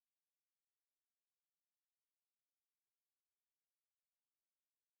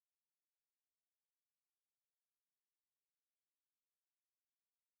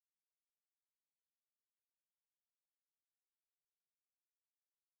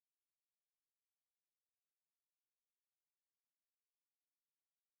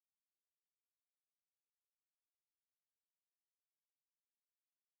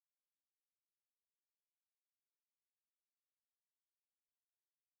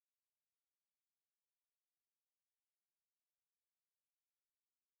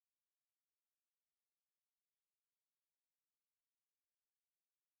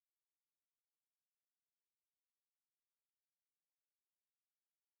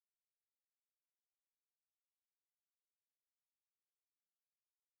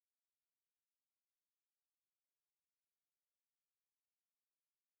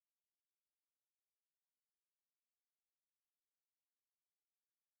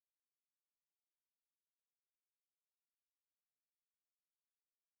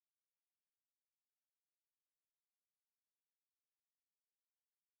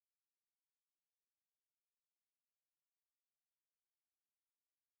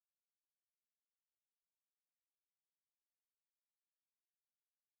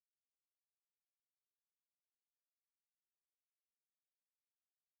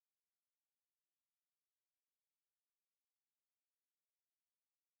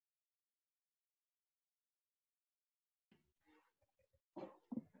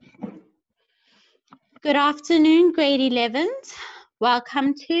Good afternoon, grade 11s.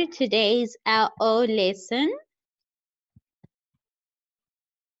 Welcome to today's LO lesson.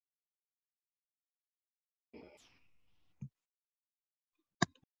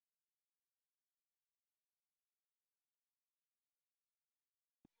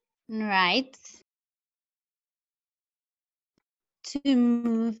 Right. To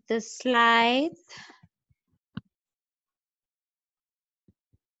move the slides.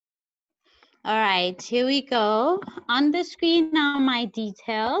 All right, here we go. On the screen are my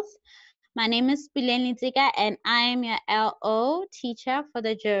details. My name is Bileni Ziga and I am your LO teacher for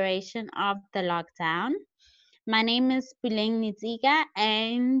the duration of the lockdown. My name is Bileni Ziga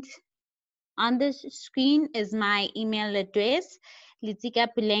and on this screen is my email address,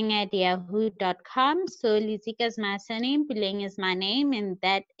 litzikapuleng@yahoo.com. So Litzika is my surname, Puleng is my name, and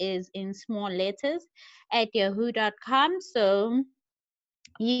that is in small letters at yahoo.com. So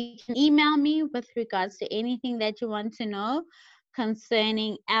you can email me with regards to anything that you want to know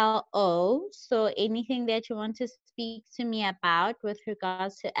concerning LO. So anything that you want to speak to me about with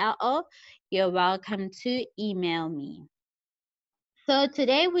regards to LO, you're welcome to email me. So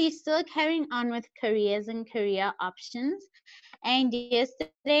today we're still carrying on with careers and career options. And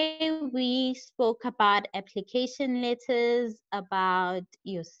yesterday we spoke about application letters, about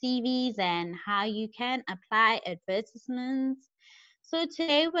your CVs and how you can apply advertisements. So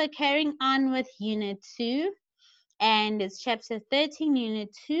today we're carrying on with Unit 2 and it's Chapter 13,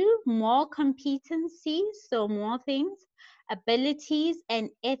 Unit 2, more competencies, so more things, abilities and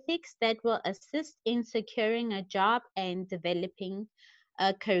ethics that will assist in securing a job and developing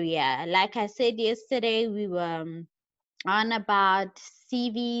a career. Like I said yesterday, we were on about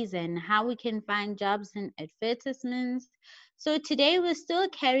CVs and how we can find jobs and advertisements. So today we're still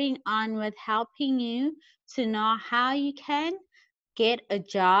carrying on with helping you to know how you can get a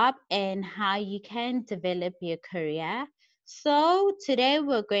job and how you can develop your career. So today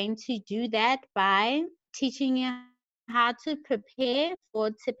we're going to do that by teaching you how to prepare for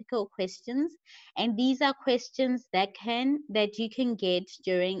typical questions, and these are questions that you can get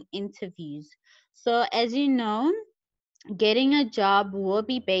during interviews. So as you know, getting a job will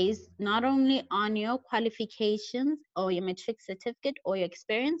be based not only on your qualifications or your matric certificate or your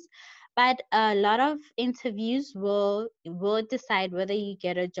experience, but a lot of interviews will decide whether you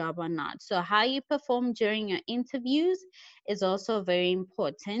get a job or not. So how you perform during your interviews is also very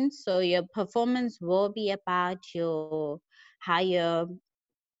important. So your performance will be about your how you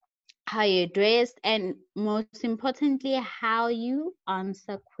how you're dressed, and most importantly, how you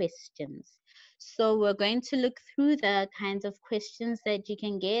answer questions. So we're going to look through the kinds of questions that you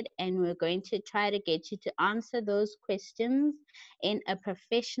can get, and we're going to try to get you to answer those questions in a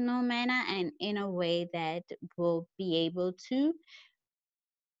professional manner and in a way that will be able to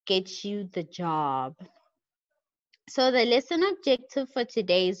get you the job. So the lesson objective for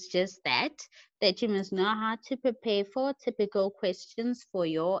today is just that you must know how to prepare for typical questions for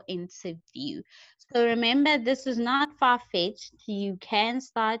your interview. So remember, this is not far-fetched. You can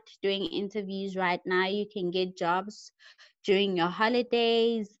start doing interviews right now. You can get jobs during your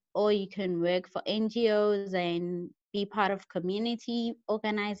holidays, or you can work for NGOs and be part of community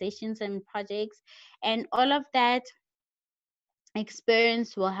organizations and projects. And all of that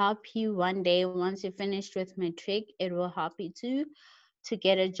experience will help you one day. Once you're finished with matric, it will help you to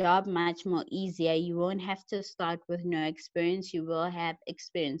get a job much more easier. You won't have to start with no experience. You will have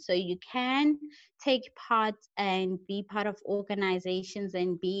experience, so you can take part and be part of organizations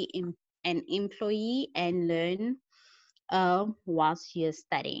and be an employee and learn whilst you're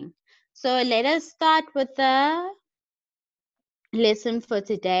studying. So let us start with the lesson for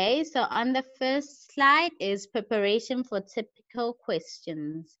today. So on the first slide is preparation for typical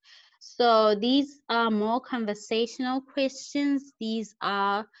questions. So these are more conversational questions. These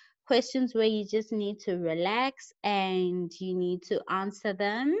are questions where you just need to relax and you need to answer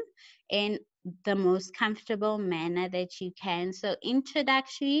them in the most comfortable manner that you can. So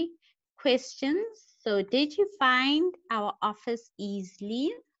introductory questions. So did you find our office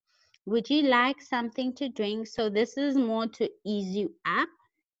easily? Would you like something to drink? So this is more to ease you up.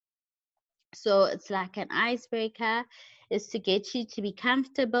 So it's like an icebreaker, is to get you to be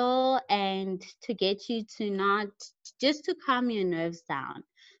comfortable and to get you to not, just to calm your nerves down.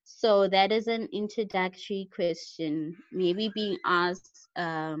 So that is an introductory question. Maybe being asked,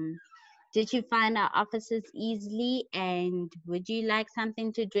 did you find our offices easily? And would you like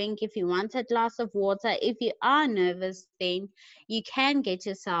something to drink? If you want a glass of water, if you are nervous, then you can get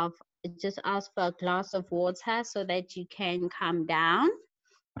yourself, just ask for a glass of water so that you can calm down.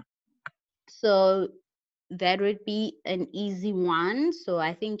 So that would be an easy one. So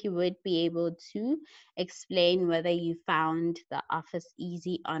I think you would be able to explain whether you found the office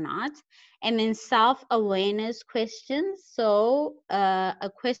easy or not. And then self-awareness questions. So a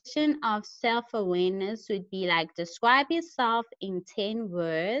question of self-awareness would be like, describe yourself in 10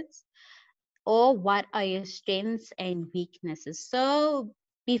 words, or what are your strengths and weaknesses. So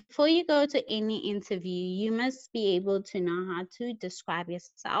before you go to any interview, you must be able to know how to describe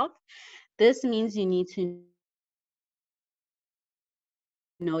yourself. This means you need to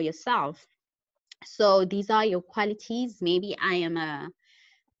know yourself. So these are your qualities. Maybe I am a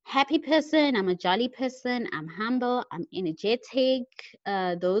happy person, I'm a jolly person, I'm humble, I'm energetic.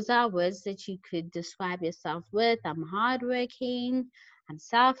 Those are words that you could describe yourself with. I'm hardworking, I'm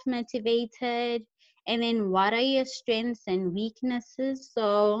self motivated. And then what are your strengths and weaknesses?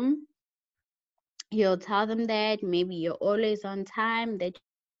 So you'll tell them that maybe you're always on time, that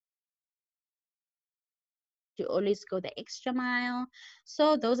you always go the extra mile.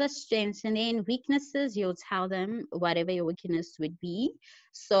 So those are strengths. And then weaknesses, you'll tell them whatever your weakness would be.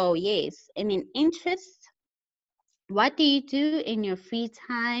 So, yes. And then interests, what do you do in your free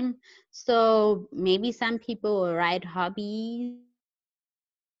time? So maybe some people will write hobbies,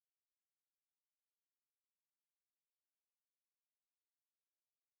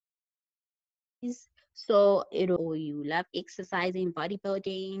 so it'll be or you love exercising,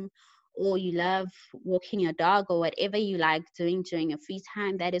 bodybuilding, or you love walking your dog, or whatever you like doing during your free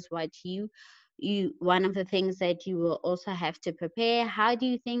time. That is what you one of the things that you will also have to prepare. How do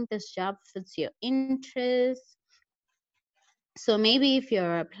you think this job fits your interests? So maybe if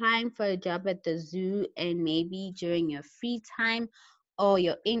you're applying for a job at the zoo, and maybe during your free time, or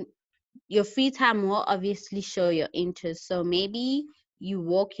your free time will obviously show your interest. So maybe you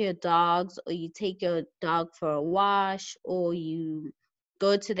walk your dogs, or you take your dog for a wash, or you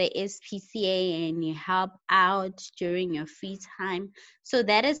go to the SPCA and you help out during your free time. So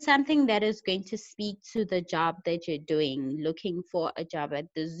that is something that is going to speak to the job that you're doing. Looking for a job at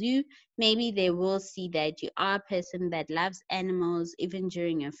the zoo, maybe they will see that you are a person that loves animals. Even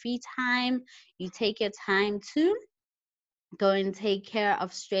during your free time, you take your time to go and take care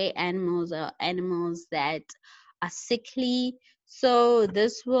of stray animals, or animals that are sickly. So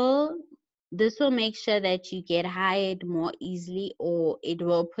this will make sure that you get hired more easily, or it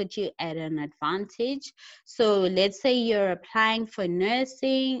will put you at an advantage. So let's say you're applying for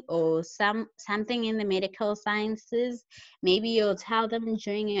nursing, or something in the medical sciences. Maybe you'll tell them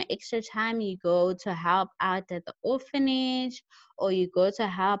during your extra time you go to help out at the orphanage, or you go to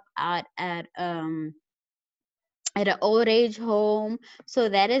help out at an old age home. So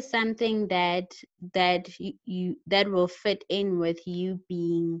that is something that will fit in with you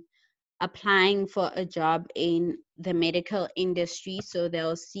being applying for a job in the medical industry. So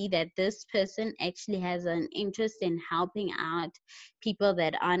they'll see that this person actually has an interest in helping out people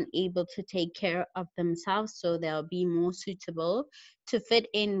that aren't able to take care of themselves. So they'll be more suitable to fit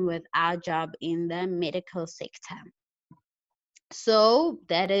in with our job in the medical sector. So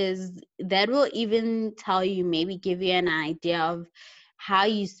that will even tell you, maybe give you an idea of how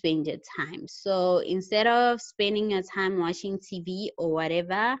you spend your time. So instead of spending your time watching TV or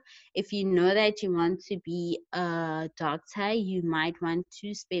whatever, if you know that you want to be a doctor, you might want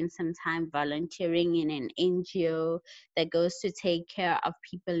to spend some time volunteering in an NGO that goes to take care of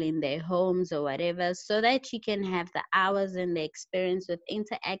people in their homes or whatever, so that you can have the hours and the experience with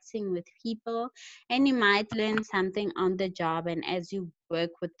interacting with people, and you might learn something on the job and as you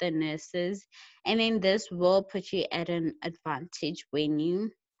work with the nurses. And then this will put you at an advantage when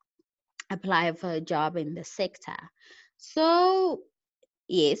you apply for a job in the sector. So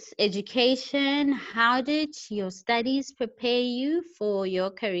yes, education. How did your studies prepare you for your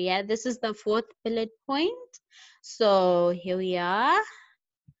career? This is the fourth bullet point. So here we are.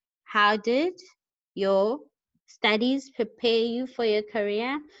 How did your studies prepare you for your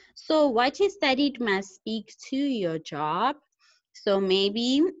career? So, what you studied must speak to your job. So,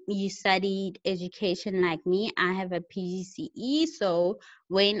 maybe you studied education like me. I have a PGCE. So,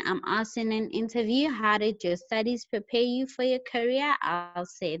 when I'm asked in an interview, how did your studies prepare you for your career? I'll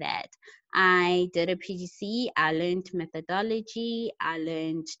say that I did a PGCE, I learned methodology, I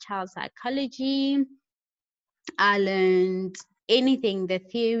learned child psychology, I learned anything, the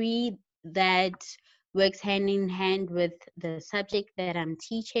theory that works hand in hand with the subject that I'm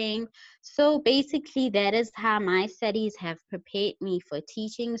teaching. So basically, that is how my studies have prepared me for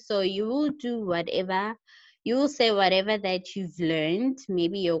teaching. So you will do whatever, you will say whatever that you've learned.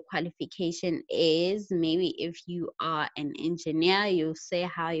 Maybe your qualification is, maybe if you are an engineer, you'll say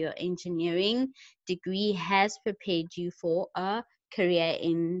how your engineering degree has prepared you for a career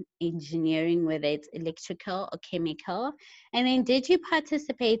in engineering, whether it's electrical or chemical? And then did you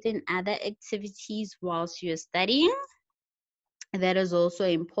participate in other activities whilst you're studying? That is also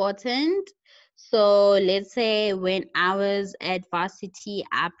important. So let's say when I was at varsity,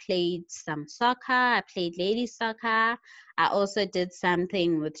 I played some soccer, I played ladies soccer. I also did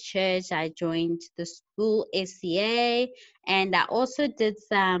something with church. I joined the school SCA, and I also did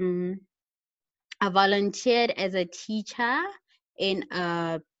I volunteered as a teacher in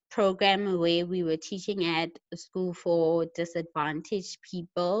a program where we were teaching at a school for disadvantaged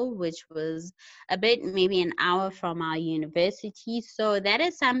people, which was a bit maybe an hour from our university. So that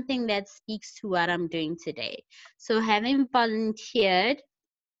is something that speaks to what I'm doing today. So having volunteered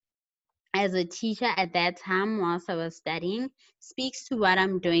as a teacher at that time whilst I was studying speaks to what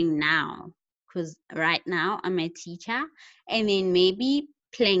I'm doing now. Because right now I'm a teacher, and then maybe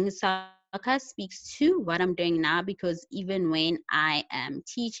playing soccer speaks to what I'm doing now, because even when I am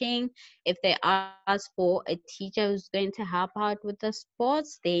teaching, if they ask for a teacher who's going to help out with the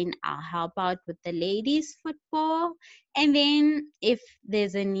sports, then I'll help out with the ladies football. And then if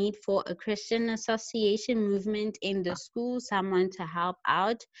there's a need for a Christian association movement in the school, someone to help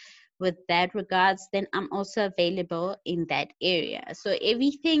out with that regards, then I'm also available in that area. So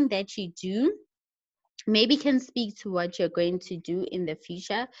everything that you do maybe can speak to what you're going to do in the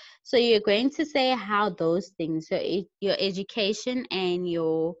future. So you're going to say how those things, so your education and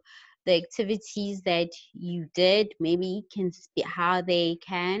the activities that you did, maybe can speak how they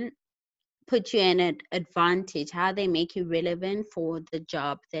can put you in an advantage, how they make you relevant for the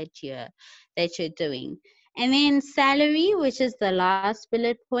job that you're doing. And then salary, which is the last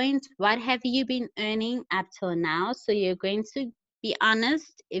bullet point. What have you been earning up till now? So you're going to be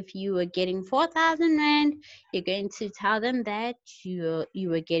honest. If you were getting 4,000 rand, you're going to tell them that you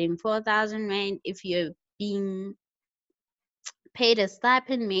were getting 4,000 rand. If you're being paid a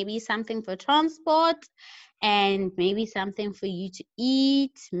stipend, maybe something for transport, and maybe something for you to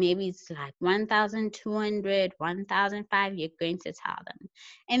eat. Maybe it's like 1,200, 1,005, you're going to tell them.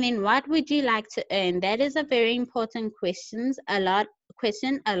 And then what would you like to earn? That is a very important question. A lot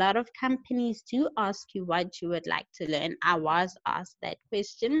of companies do ask you what you would like to learn. I was asked that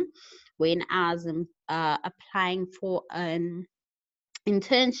question when I was applying for an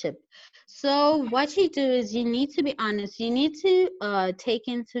internship. So what you do is you need to be honest. You need to take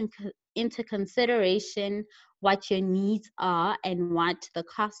into consideration what your needs are and what the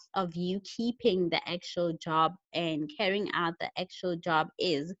cost of you keeping the actual job and carrying out the actual job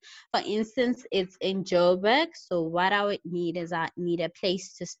is. For instance, it's in Joburg. So what I would need is I need a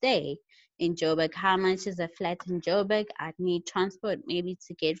place to stay in Joburg. How much is a flat in Joburg? I'd need transport maybe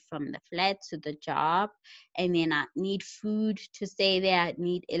to get from the flat to the job, and then I need food to stay there. I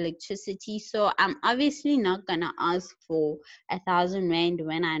need electricity. So I'm obviously not gonna ask for 1,000 rand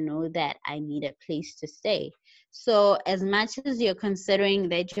when I know that I need a place to stay. So as much as you're considering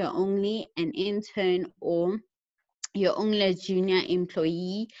that you're only an intern or you're only a junior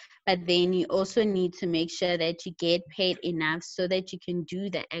employee, but then you also need to make sure that you get paid enough so that you can do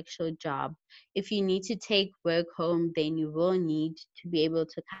the actual job. If you need to take work home, then you will need to be able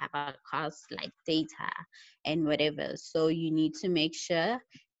to cover costs like data and whatever. So you need to make sure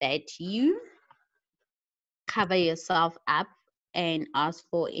that you cover yourself up and ask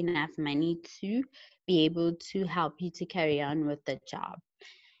for enough money to be able to help you to carry on with the job.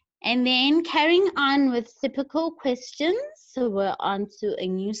 And then carrying on with typical questions. So we're on to a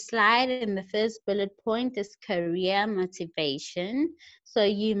new slide, and the first bullet point is career motivation. So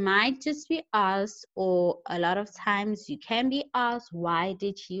you might just be asked, or a lot of times you can be asked, why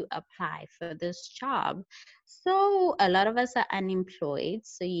did you apply for this job? So a lot of us are unemployed.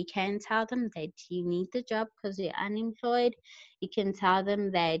 So you can tell them that you need the job because you're unemployed. You can tell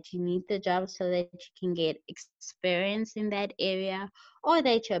them that you need the job so that you can get experience in that area, or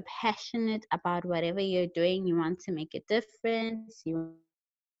that you're passionate about whatever you're doing. You want to make a difference. You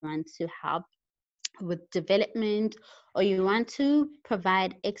want to help with development, or you want to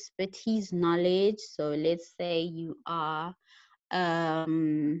provide expertise, knowledge. So let's say you are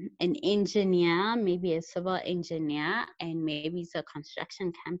an engineer, maybe a civil engineer, and maybe it's a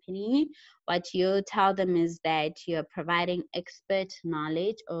construction company. What you tell them is that you're providing expert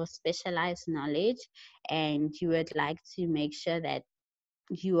knowledge or specialized knowledge, and you would like to make sure that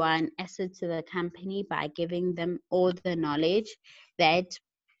you are an asset to the company by giving them all the knowledge that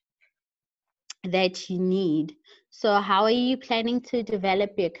that you need. So how are you planning to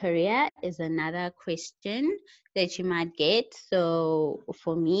develop your career is another question that you might get. So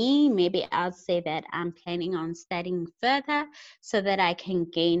for me, maybe I'll say that I'm planning on studying further so that I can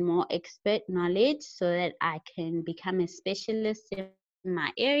gain more expert knowledge so that I can become a specialist in my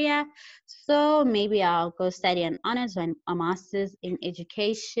area. So maybe I'll go study an honors or a master's in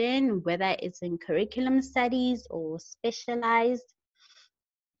education, whether it's in curriculum studies or specialized,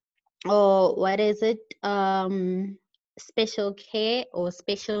 or what is it, special care or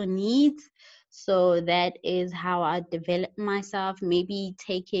special needs. So that is how I develop myself, maybe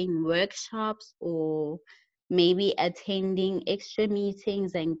taking workshops or maybe attending extra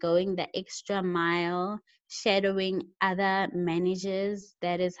meetings and going the extra mile, shadowing other managers.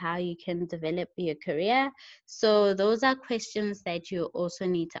 That is how you can develop your career. So those are questions that you also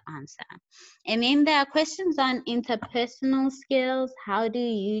need to answer. And then there are questions on interpersonal skills. How do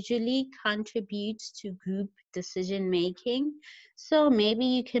you usually contribute to group decision making? So maybe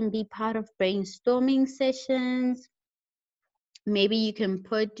you can be part of brainstorming sessions. Maybe you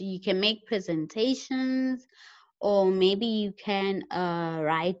can make presentations, or maybe you can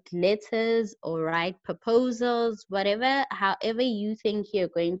write letters or write proposals, whatever, however you think you're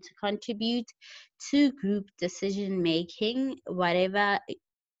going to contribute to group decision making, whatever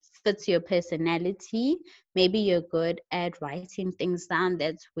fits your personality. Maybe you're good at writing things down.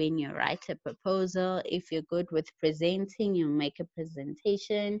 That's when you write a proposal. If you're good with presenting, you make a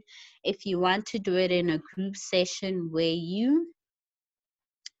presentation. If you want to do it in a group session where you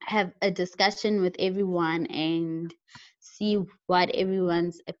have a discussion with everyone and see what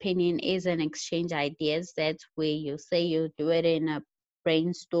everyone's opinion is and exchange ideas, that's where you say you'll do it in a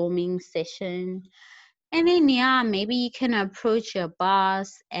brainstorming session. And then, yeah, maybe you can approach your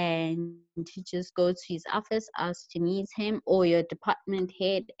boss and you just go to his office, ask to meet him, or your department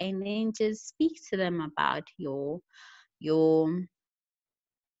head, and then just speak to them about your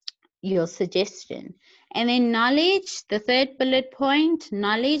your suggestion. And then knowledge, the third bullet point,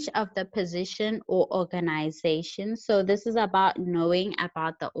 knowledge of the position or organization. So this is about knowing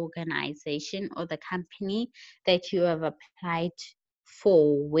about the organization or the company that you have applied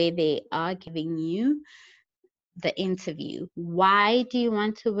for, where they are giving you the interview. Why do you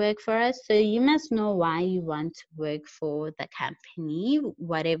want to work for us? So you must know why you want to work for the company,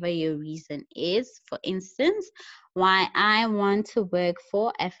 whatever your reason is. For instance, why I want to work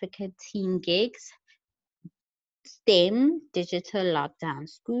for Africa Teen Gigs STEM Digital Lockdown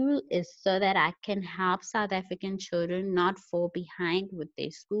School is so that I can help South African children not fall behind with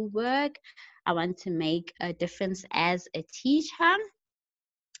their schoolwork. I want to make a difference as a teacher.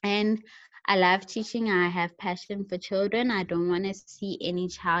 And I love teaching. I have passion for children. I don't want to see any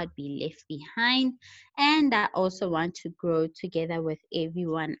child be left behind. And I also want to grow together with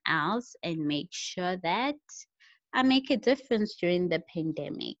everyone else and make sure that I make a difference during the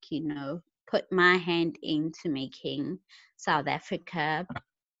pandemic, put my hand into making South Africa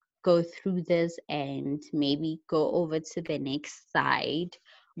go through this and maybe go over to the next side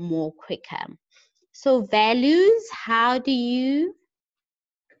more quicker. So values, how do you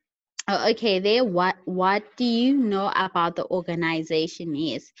okay, there. What do you know about the organization?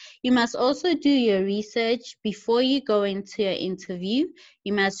 Yes, you must also do your research before you go into your interview.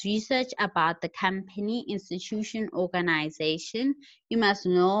 You must research about the company, institution, organization. You must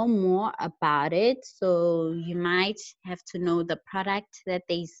know more about it. So you might have to know the product that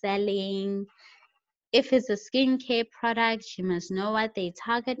they're selling. If it's a skincare product, you must know what their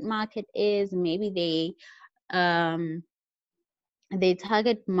target market is. Maybe the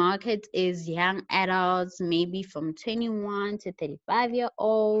target market is young adults, maybe from 21 to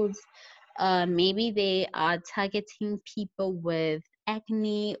 35-year-olds. Maybe they are targeting people with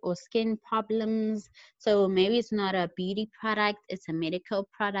acne or skin problems. So maybe it's not a beauty product, it's a medical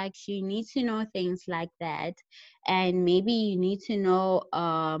product. You need to know things like that. And maybe you need to know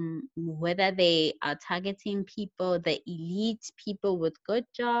whether they are targeting people, the elite people with good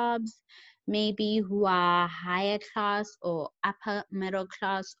jobs, maybe who are higher class or upper middle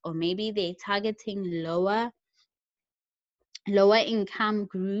class, or maybe they're targeting lower income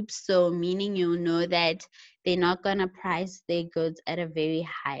groups. So meaning that they're not going to price their goods at a very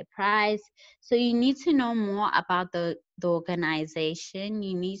high price. So you need to know more about the organization.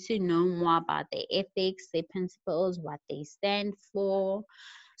 You need to know more about their ethics, their principles, what they stand for.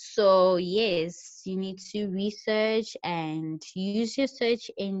 So yes, you need to research and use your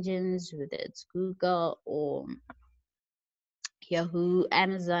search engines, whether it's Google or Yahoo,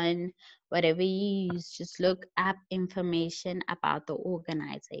 Amazon, whatever you use, just look up information about the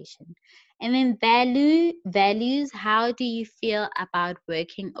organization. And then values, how do you feel about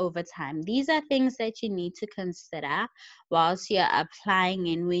working overtime? These are things that you need to consider whilst you're applying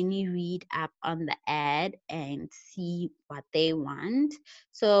and when you read up on the ad and see what they want.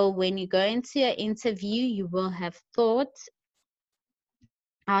 So when you go into your interview, you will have thought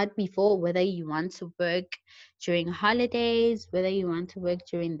out before whether you want to work during holidays, whether you want to work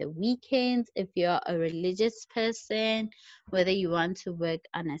during the weekends, if you're a religious person, whether you want to work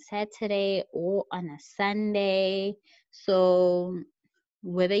on a Saturday or on a Sunday. So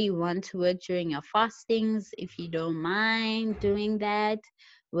whether you want to work during your fastings, if you don't mind doing that,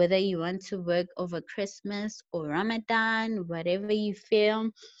 whether you want to work over Christmas or Ramadan, whatever you feel.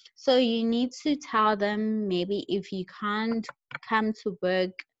 So you need to tell them maybe if you can't come to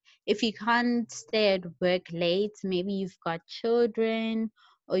work, if you can't stay at work late, maybe you've got children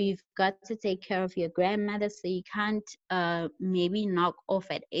or you've got to take care of your grandmother, so you can't maybe knock off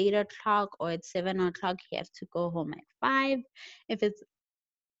at 8 o'clock or at 7 o'clock. You have to go home at 5. If it's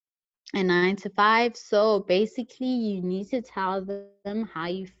a 9 to 5. So basically, you need to tell them how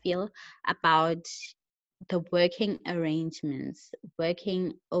you feel about the working arrangements,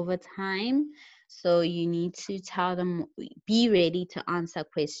 working overtime. So you need to tell them, be ready to answer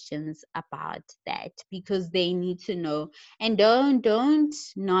questions about that because they need to know. And don't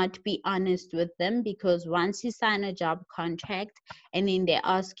not be honest with them, because once you sign a job contract and then they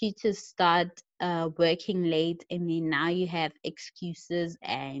ask you to start working late, and then now you have excuses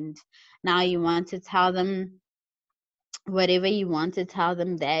and now you want to tell them whatever you want to tell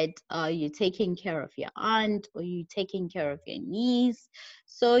them, that you're taking care of your aunt or you're taking care of your niece.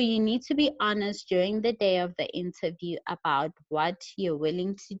 So you need to be honest during the day of the interview about what you're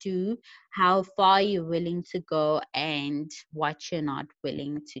willing to do, how far you're willing to go, and what you're not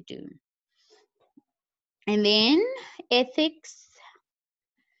willing to do. And then ethics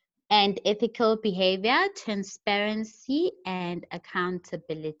and ethical behavior, transparency, and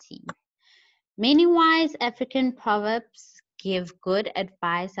accountability. Many wise African proverbs give good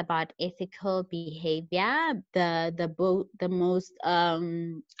advice about ethical behavior. The most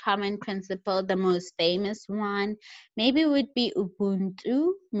common principle, the most famous one, maybe would be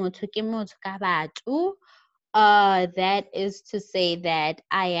Ubuntu, motho ke motho ka batho. That is to say that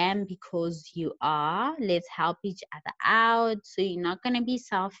I am because you are. Let's help each other out. So you're not going to be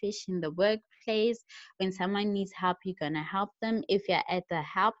selfish in the workplace. When someone needs help, you're going to help them. If you're at the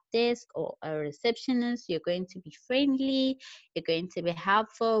help desk or a receptionist, you're going to be friendly. You're going to be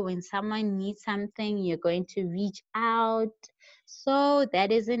helpful. When someone needs something, you're going to reach out. So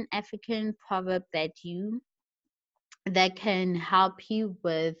that is an African proverb that can help you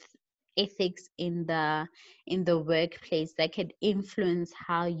with ethics in the workplace, that could influence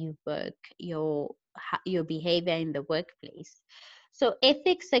how you work, your behavior in the workplace. So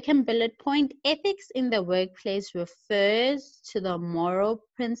ethics, second bullet point, ethics in the workplace refers to the moral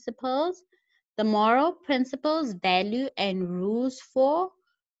principles, value, and rules for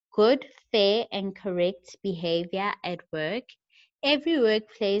good, fair, and correct behavior at work. Every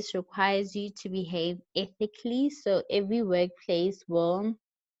workplace requires you to behave ethically, so every workplace will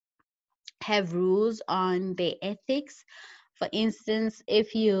have rules on their ethics. For instance,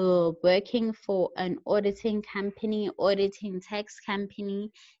 if you're working for an auditing company, auditing tax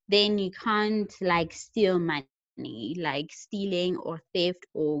company, then you can't like steal money. Like stealing or theft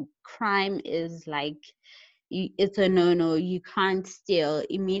or crime is like it's a no-no. You can't steal.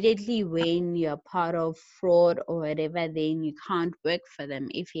 Immediately when you're part of fraud or whatever, then you can't work for them.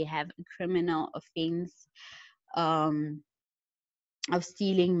 If you have a criminal offense um, of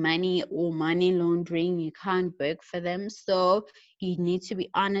stealing money or money laundering, you can't work for them. So you need to be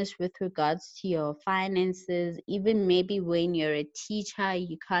honest with regards to your finances. Even maybe when you're a teacher,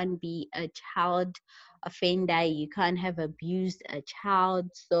 you can't be a child offender, you can't have abused a child.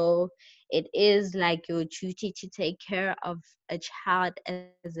 So it is like your duty to take care of a child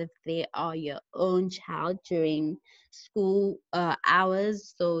as if they are your own child during school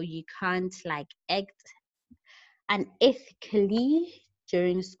hours. So you can't like act unethically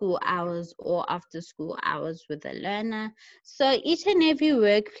during school hours or after school hours with a learner. So each and every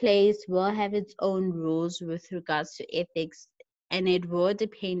workplace will have its own rules with regards to ethics, and it will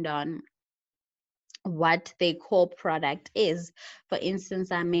depend on what their core product is. For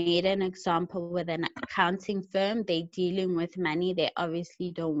instance, I made an example with an accounting firm. They're dealing with money. They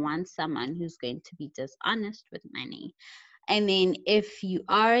obviously don't want someone who's going to be dishonest with money. And then if you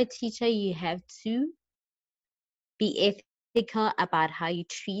are a teacher, you have to be ethical ethical about how you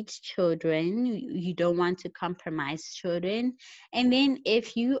treat children. You don't want to compromise children. And then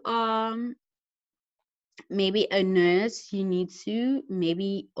if you are maybe a nurse, you need to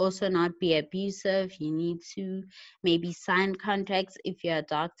maybe also not be abusive. You need to maybe sign contracts if you're a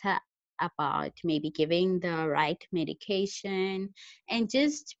doctor about maybe giving the right medication and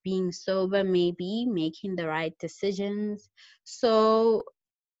just being sober, maybe making the right decisions. So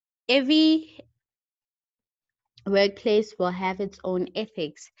every workplace will have its own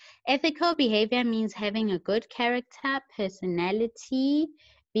ethics. Ethical behavior means having a good character, personality,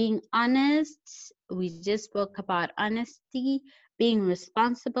 being honest. We just spoke about honesty, being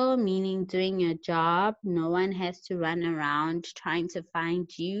responsible, meaning doing your job. No one has to run around trying to find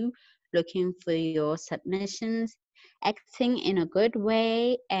you, looking for your submissions, acting in a good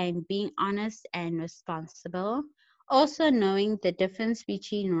way, and being honest and responsible. Also, knowing the difference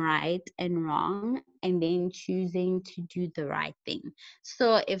between right and wrong, and then choosing to do the right thing.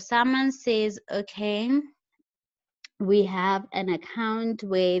 So, if someone says, okay, we have an account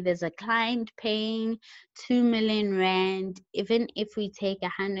where there's a client paying 2 million rand. Even if we take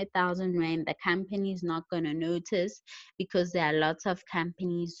 100,000 rand, the company is not going to notice because there are lots of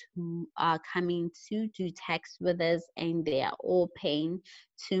companies who are coming to do tax with us and they are all paying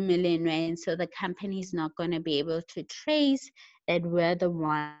 2 million rand. So the company is not going to be able to trace that we're the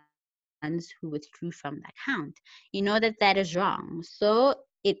ones who withdrew from the account. You know that that is wrong. So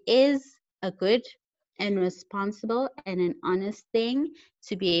it is a good and responsible and an honest thing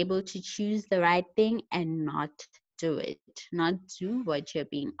to be able to choose the right thing and not do it, not do what you're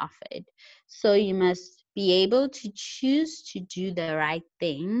being offered. So you must be able to choose to do the right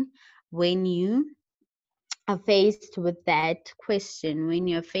thing when you are faced with that question, when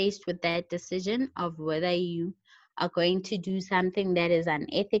you're faced with that decision of whether you are going to do something that is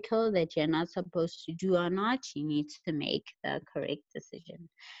unethical, that you're not supposed to do or not, you need to make the correct decision.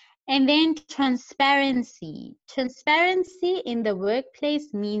 And then transparency. Transparency in the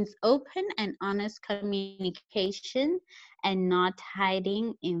workplace means open and honest communication and not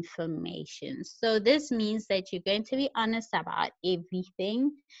hiding information. So this means that you're going to be honest about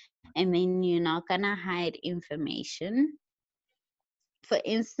everything and then you're not going to hide information. For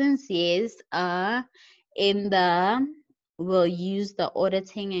instance, yes, in the, we'll use the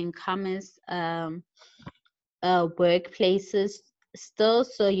auditing and commerce workplaces still.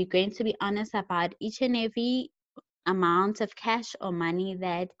 So you're going to be honest about each and every amount of cash or money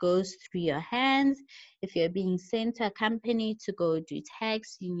that goes through your hands. If you're being sent to a company to go do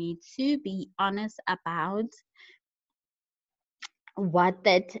tax, you need to be honest about what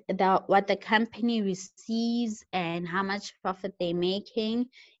the company receives and how much profit they're making.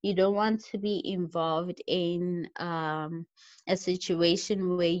 You don't want to be involved in a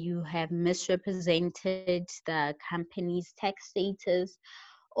situation where you have misrepresented the company's tax status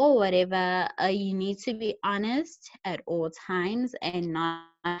or whatever. You need to be honest at all times and not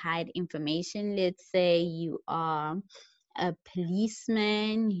hide information. Let's say you are a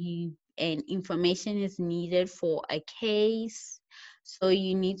policeman, and information is needed for a case. So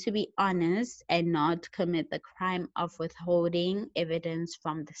you need to be honest and not commit the crime of withholding evidence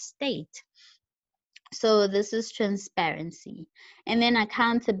from the state. So this is transparency. And then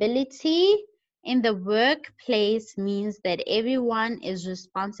accountability in the workplace means that everyone is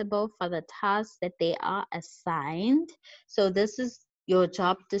responsible for the tasks that they are assigned. So this is your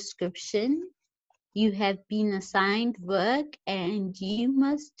job description. You have been assigned work and you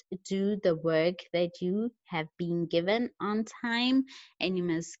must do the work that you have been given on time, and you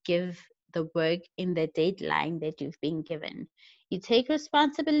must give the work in the deadline that you've been given. You take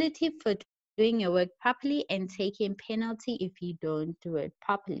responsibility for doing your work properly and taking penalty if you don't do it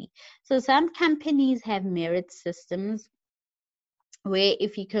properly. So some companies have merit systems where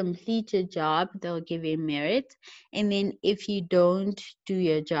if you complete your job, they'll give you merit. And then if you don't do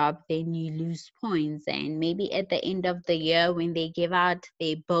your job, then you lose points. And maybe at the end of the year, when they give out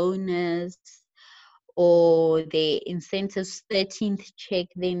their bonus or their incentives 13th check,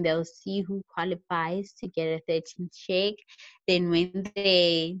 then they'll see who qualifies to get a 13th check. Then when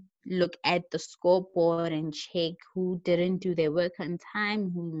they look at the scoreboard and check who didn't do their work on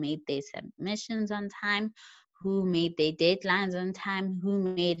time, who made their submissions on time, who made their deadlines on time, who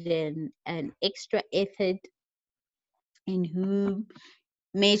made an extra effort, and who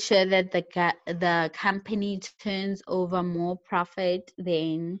made sure that the company turns over more profit,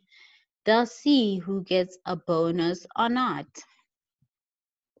 then they'll see who gets a bonus or not.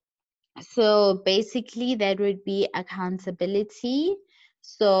 So basically, that would be accountability.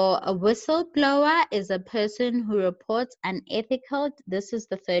 So a whistleblower is a person who reports unethical, this is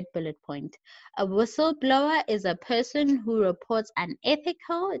the third bullet point. A whistleblower is a person who reports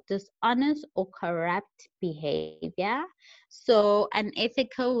unethical, dishonest, or corrupt behavior. So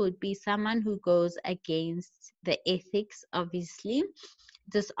unethical would be someone who goes against the ethics, obviously.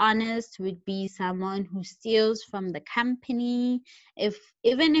 Dishonest would be someone who steals from the company.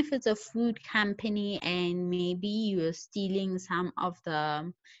 Even if it's a food company and maybe you're stealing some of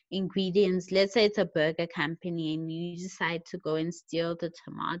the ingredients, let's say it's a burger company and you decide to go and steal the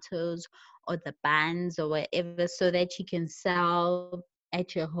tomatoes or the buns or whatever so that you can sell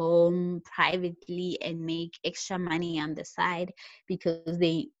at your home privately and make extra money on the side, because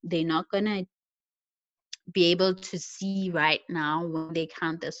they're not gonna be able to see right now when they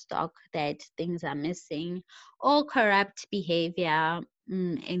count the stock that things are missing. Or corrupt behavior,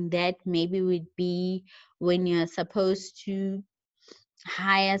 and that maybe would be when you're supposed to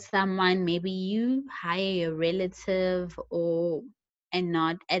hire someone, maybe you hire your relative, or and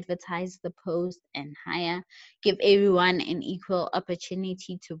not advertise the post and give everyone an equal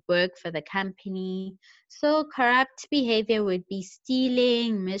opportunity to work for the company. So corrupt behavior would be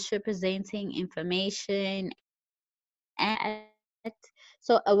stealing, misrepresenting information, and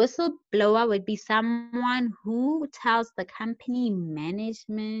so a whistleblower would be someone who tells the company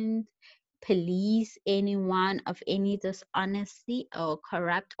management, police, anyone of any dishonesty or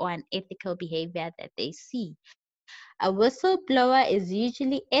corrupt or unethical behavior that they see. A whistleblower is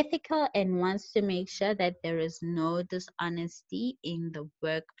usually ethical and wants to make sure that there is no dishonesty in the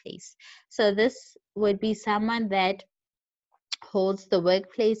workplace. So this would be someone that holds the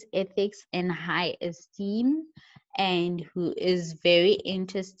workplace ethics in high esteem and who is very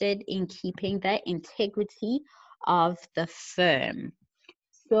interested in keeping the integrity of the firm.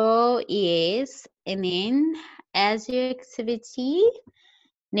 So, yes, and then as your activity,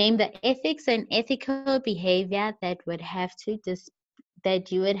 name the ethics and ethical behavior that you would have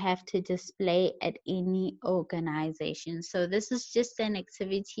to display at any organization. So this is just an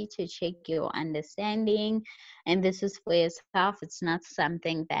activity to check your understanding, and this is for yourself. It's not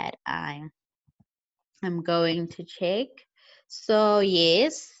something that I'm going to check. So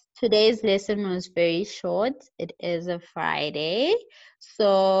yes, today's lesson was very short. It is a Friday.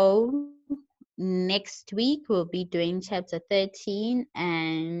 So next week we'll be doing chapter 13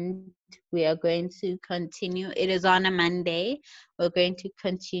 and we are going to continue. It is on a Monday. We're going to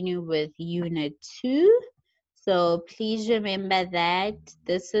continue with unit 2. So please remember that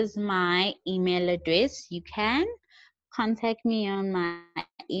this is my email address. You can contact me on my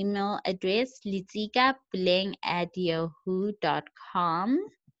email address, litikapuleng@yahoo.com.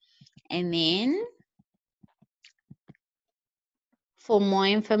 And then for more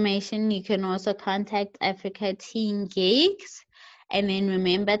information, you can also contact Africa Teen Gigs. And then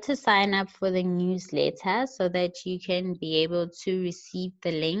remember to sign up for the newsletter so that you can be able to receive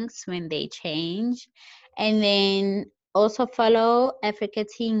the links when they change. And then also follow Africa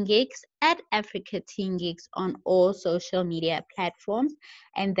Teen Gigs at Africa Teen Gigs on all social media platforms.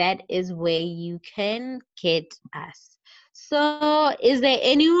 And that is where you can get us. So is there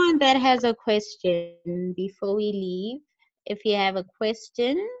anyone that has a question before we leave? If you have a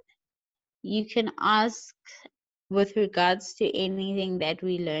question, you can ask with regards to anything that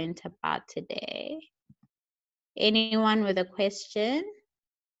we learned about today. Anyone with a question?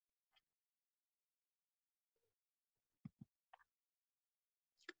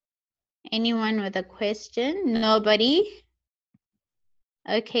 Anyone with a question? Nobody?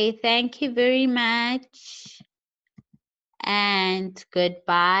 Okay, thank you very much. And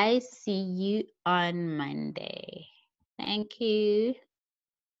goodbye. See you on Monday. Thank you.